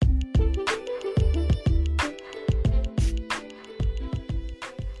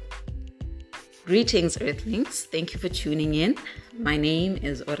Greetings, Earthlings. Thank you for tuning in. My name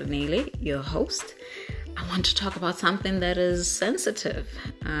is Ornele, your host. I want to talk about something that is sensitive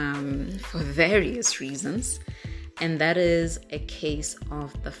for various reasons, and that is a case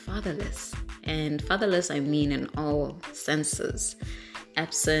of the fatherless. And fatherless, I mean in all senses: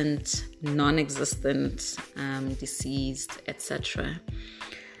 absent, non-existent, deceased, etc.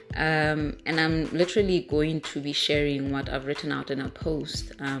 And I'm literally going to be sharing what I've written out in a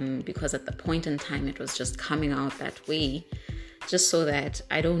post because at the point in time it was just coming out that way, just so that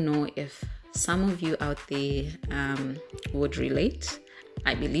I don't know if some of you out there would relate.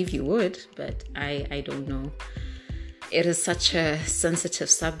 I believe you would, but I don't know. It is such a sensitive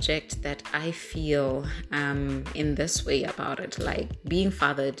subject that I feel in this way about it. Like, being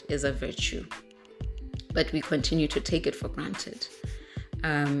fathered is a virtue, but we continue to take it for granted.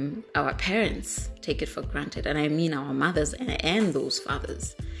 Our parents take it for granted, and I mean our mothers and those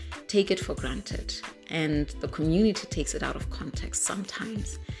fathers take it for granted, and the community takes it out of context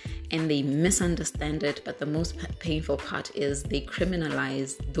sometimes, and they misunderstand it. But the most painful part is they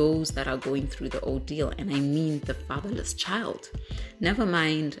criminalize those that are going through the ordeal, and I mean the fatherless child. Never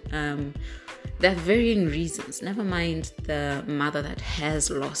mind, there are varying reasons. Never mind the mother that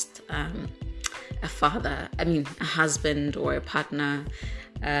has lost a husband or a partner.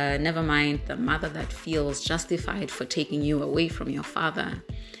 Never mind the mother that feels justified for taking you away from your father.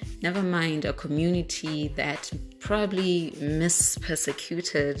 Never mind a community that probably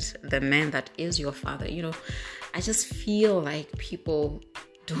mispersecuted the man that is your father. I just feel like people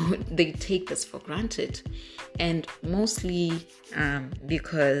they take this for granted, and mostly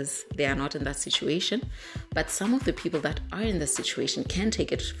because they are not in that situation. But some of the people that are in the situation can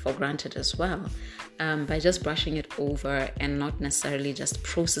take it for granted as well, by just brushing it over and not necessarily just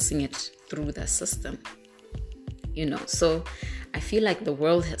processing it through the system. So I feel like the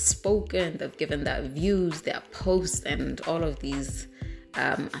world has spoken. They've given their views, their posts, and all of these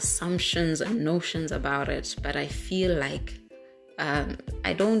assumptions and notions about it. But I feel like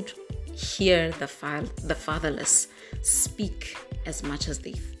I don't hear the fatherless speak as much as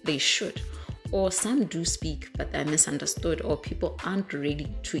they should. Or some do speak, but they're misunderstood, or people aren't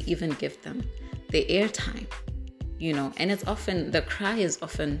ready to even give them the airtime. And it's often, the cry is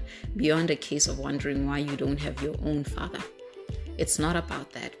often beyond a case of wondering why you don't have your own father. It's not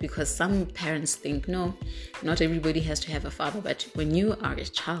about that, because some parents think, no, not everybody has to have a father. But when you are a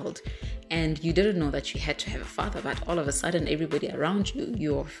child and you didn't know that you had to have a father, but all of a sudden everybody around you,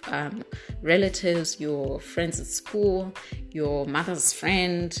 your relatives, your friends at school, your mother's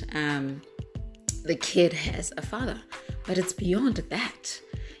friend, the kid has a father. But it's beyond that.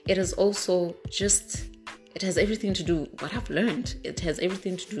 It is also it has everything to do, what I've learned, it has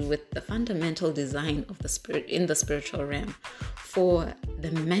everything to do with the fundamental design of the spirit in the spiritual realm, for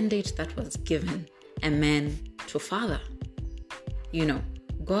the mandate that was given a man to father.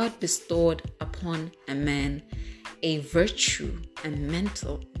 God bestowed upon a man a virtue, a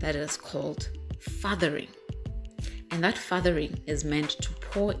mental, that is called fathering. And that fathering is meant to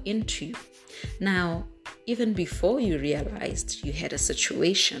pour into you. Now, even before you realized you had a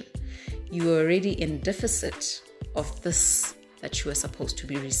situation, you were already in deficit of this that you were supposed to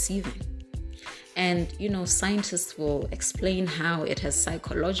be receiving. And, scientists will explain how it has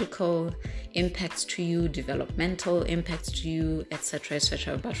psychological impacts to you, developmental impacts to you, etc.,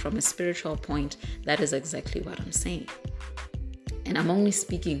 etc. But from a spiritual point, that is exactly what I'm saying. And I'm only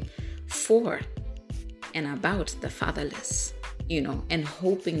speaking for and about the fatherless, and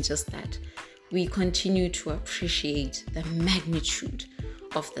hoping just that we continue to appreciate the magnitude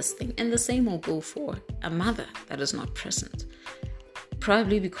of this thing. And the same will go for a mother that is not present.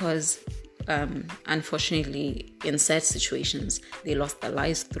 Probably because, unfortunately, in sad situations, they lost their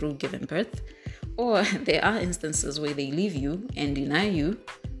lives through giving birth. Or there are instances where they leave you and deny you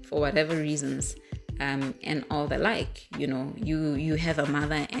for whatever reasons, and all the like. You have a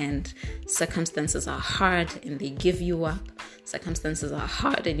mother and circumstances are hard and they give you up. Circumstances are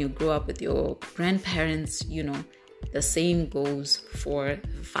hard and you grow up with your grandparents. The same goes for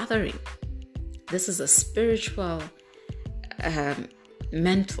fathering. This is a spiritual,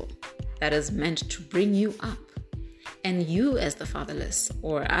 mental, that is meant to bring you up. And you as the fatherless,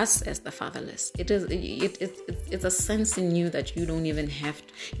 or us as the fatherless, it's a sense in you that you don't even have,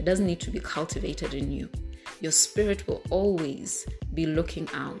 it doesn't need to be cultivated in you. Your spirit will always be looking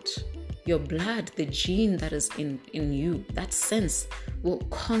out. Your blood, the gene that is in you, that sense will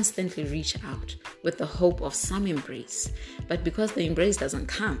constantly reach out with the hope of some embrace. But because the embrace doesn't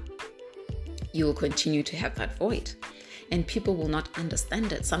come, you will continue to have that void. and people will not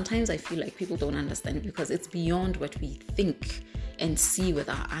understand it. Sometimes I feel like people don't understand it because it's beyond what we think and see with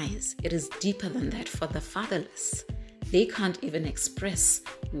our eyes. It is deeper than that. For the fatherless, they can't even express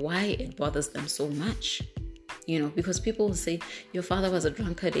why it bothers them so much. Because people will say, your father was a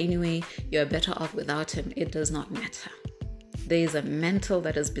drunkard anyway, you're better off without him. It does not matter. There is a mantle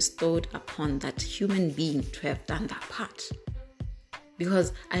that is bestowed upon that human being to have done that part.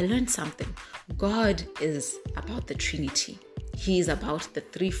 Because I learned something. God is about the Trinity. He is about the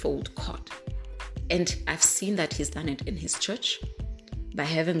threefold God. And I've seen that he's done it in his church by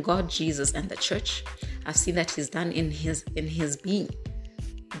having God, Jesus, and the church. I've seen that he's done in his being,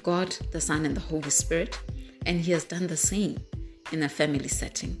 God, the Son, and the Holy Spirit. And he has done the same in a family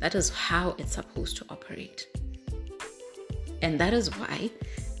setting. That is how it's supposed to operate. And that is why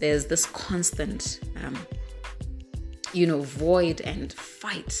there's this constant, void and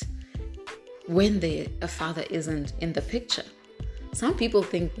fight when a father isn't in the picture. Some people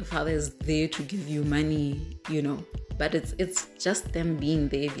think the father is there to give you money, but it's just them being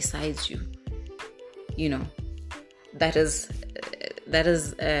there besides you. That is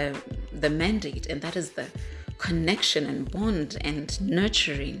the mandate, and that is the connection and bond and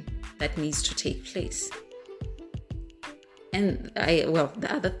nurturing that needs to take place. And the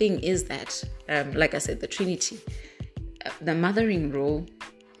other thing is that, like I said, the Trinity, the mothering role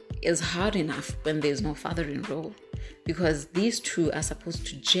is hard enough when there's no fathering role, because these two are supposed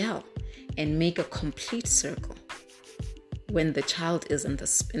to gel and make a complete circle when the child is in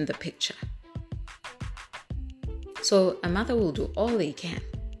the picture. So a mother will do all they can,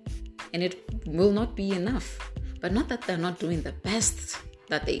 and it will not be enough. But not that they're not doing the best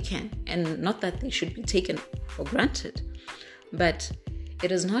that they can, and not that they should be taken for granted. But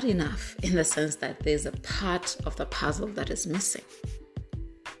it is not enough in the sense that there's a part of the puzzle that is missing.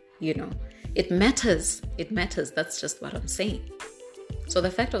 It matters. It matters. That's just what I'm saying. So the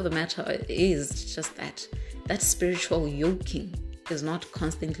fact of the matter is just that spiritual yoking is not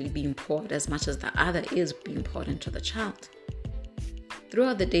constantly being poured as much as the other is being poured into the child.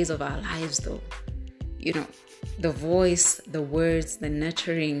 Throughout the days of our lives, though, the voice, the words, the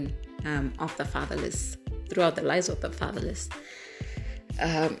nurturing of the fatherless, throughout the lives of the fatherless,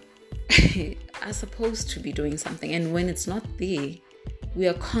 are supposed to be doing something. And when it's not there, we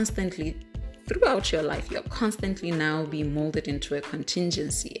are constantly, throughout your life, you're constantly now being molded into a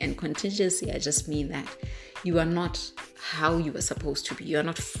contingency. And contingency, I just mean that you are not how you were supposed to be. You are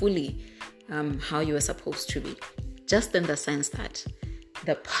not fully how you were supposed to be. Just in the sense that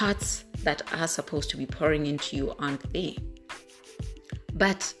the parts that are supposed to be pouring into you aren't there.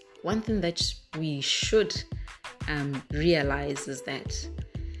 But one thing that we should realize is that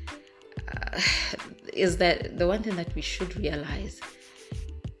the one thing that we should realize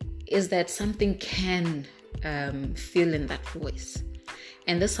is that something can fill in that voice.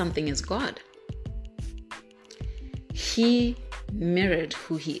 And this something is God. He mirrored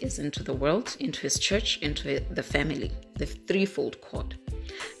who he is into the world, into his church, into the family, the threefold cord.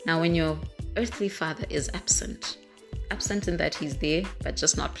 Now, when your earthly father is absent in that he's there, but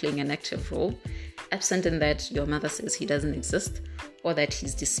just not playing an active role, absent in that your mother says he doesn't exist, or that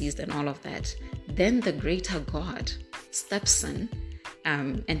he's deceased and all of that, then the greater God steps in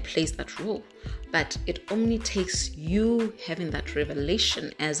and plays that role. But it only takes you having that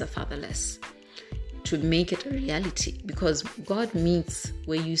revelation as a fatherless to make it a reality, because God meets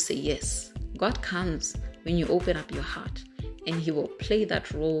where you say yes. God comes when you open up your heart, and he will play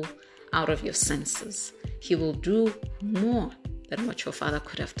that role out of your senses. He will do more than what your father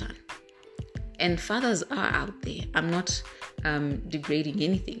could have done. And fathers are out there. I'm not degrading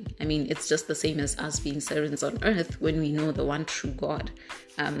anything. I mean, it's just the same as us being servants on earth when we know the one true God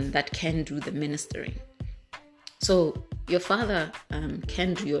that can do the ministering. So your father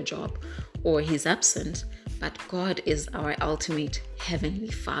can do your job, or he's absent, but God is our ultimate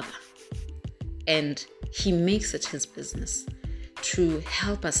heavenly Father. And he makes it his business to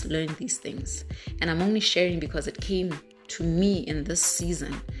help us learn these things. And I'm only sharing because it came to me in this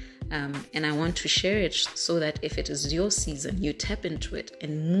season. And I want to share it so that if it is your season, you tap into it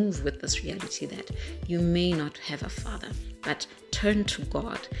and move with this reality that you may not have a father, but turn to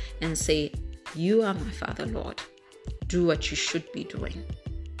God and say, you are my Father, Lord. Do what you should be doing.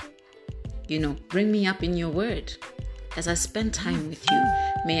 Bring me up in your word. As I spend time with you,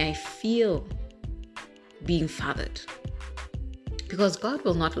 may I feel being fathered. Because God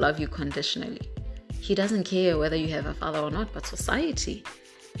will not love you conditionally. He doesn't care whether you have a father or not, but society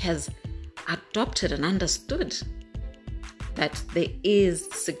has adopted and understood that there is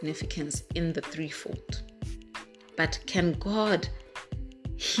significance in the threefold. But can God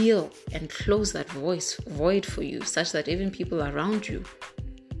heal and close that void for you, such that even people around you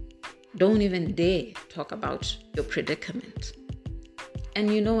don't even dare talk about your predicament.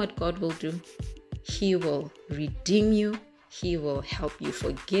 And you know what God will do? He will redeem you. He will help you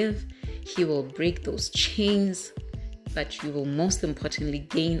forgive. He will break those chains. But you will most importantly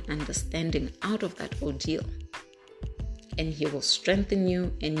gain understanding out of that ordeal. And He will strengthen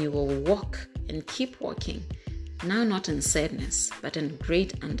you, and you will walk and keep walking. Now not in sadness, but in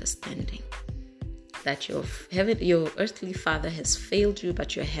great understanding. That your earthly father has failed you,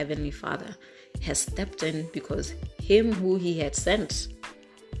 but your heavenly Father has stepped in, because Him who He had sent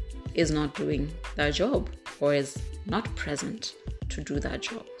is not doing that job, or is not present to do that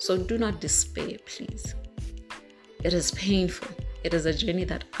job. So do not despair, please. It is painful. It is a journey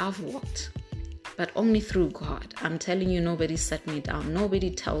that I've walked, but only through God. I'm telling you, nobody set me down. Nobody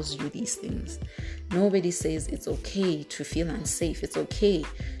tells you these things. Nobody says it's okay to feel unsafe. It's okay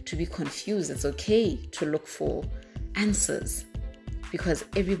to be confused. It's okay to look for answers, because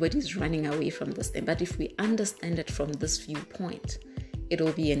everybody's running away from this thing. But if we understand it from this viewpoint, it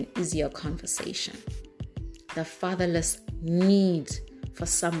will be an easier conversation. The fatherless need for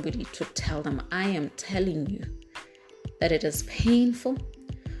somebody to tell them, I am telling you that it is painful,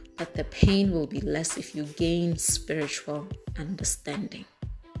 but the pain will be less if you gain spiritual understanding.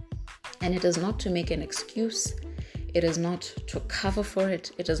 And it is not to make an excuse. It is not to cover for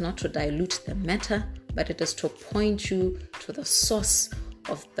it. It is not to dilute the matter, but it is to point you to the source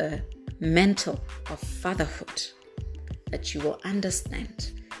of the mantle of fatherhood, that you will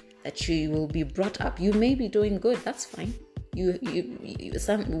understand, that you will be brought up. You may be doing good. That's fine.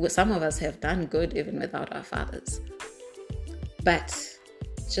 Some of us have done good even without our fathers. But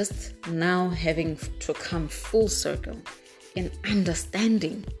just now having to come full circle in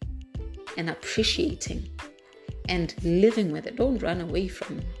understanding and appreciating and living with it. Don't run away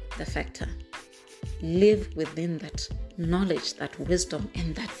from the factor. Live within that knowledge, that wisdom,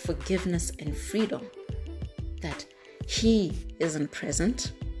 and that forgiveness and freedom that He isn't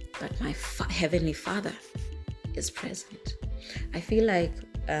present, but my Heavenly Father is present. I feel like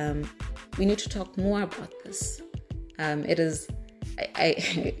we need to talk more about this. It is, I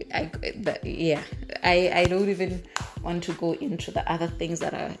don't even want to go into the other things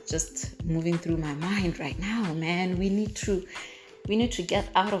that are just moving through my mind right now, man. We need to get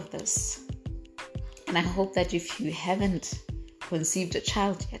out of this. And I hope that if you haven't conceived a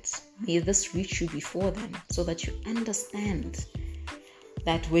child yet, may this reach you before then, so that you understand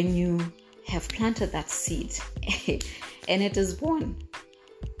that when you have planted that seed and it is born,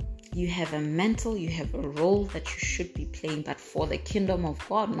 you have a mantle, you have a role that you should be playing, but for the kingdom of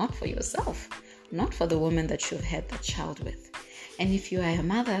God, not for yourself, not for the woman that you've had that child with. And if you are a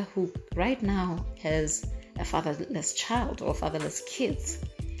mother who right now has a fatherless child or fatherless kids,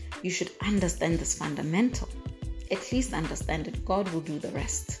 you should understand this fundamental. At least understand it. God will do the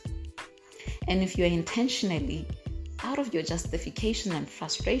rest. And if you are intentionally out of your justification and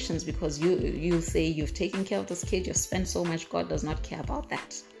frustrations because you say you've taken care of this kid, you've spent so much, God does not care about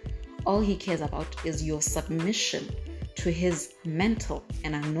that. All He cares about is your submission to His mantle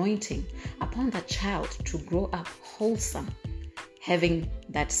and anointing upon that child to grow up wholesome, having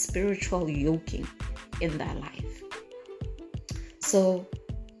that spiritual yoking in their life. So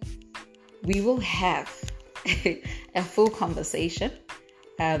we will have a full conversation.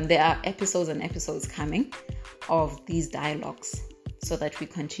 There are episodes and episodes coming of these dialogues, so that we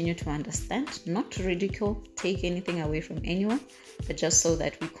continue to understand, not to ridicule, take anything away from anyone, but just so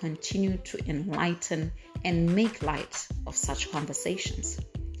that we continue to enlighten and make light of such conversations.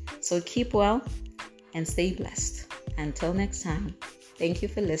 So keep well and stay blessed. Until next time, thank you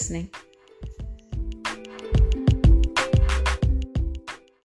for listening.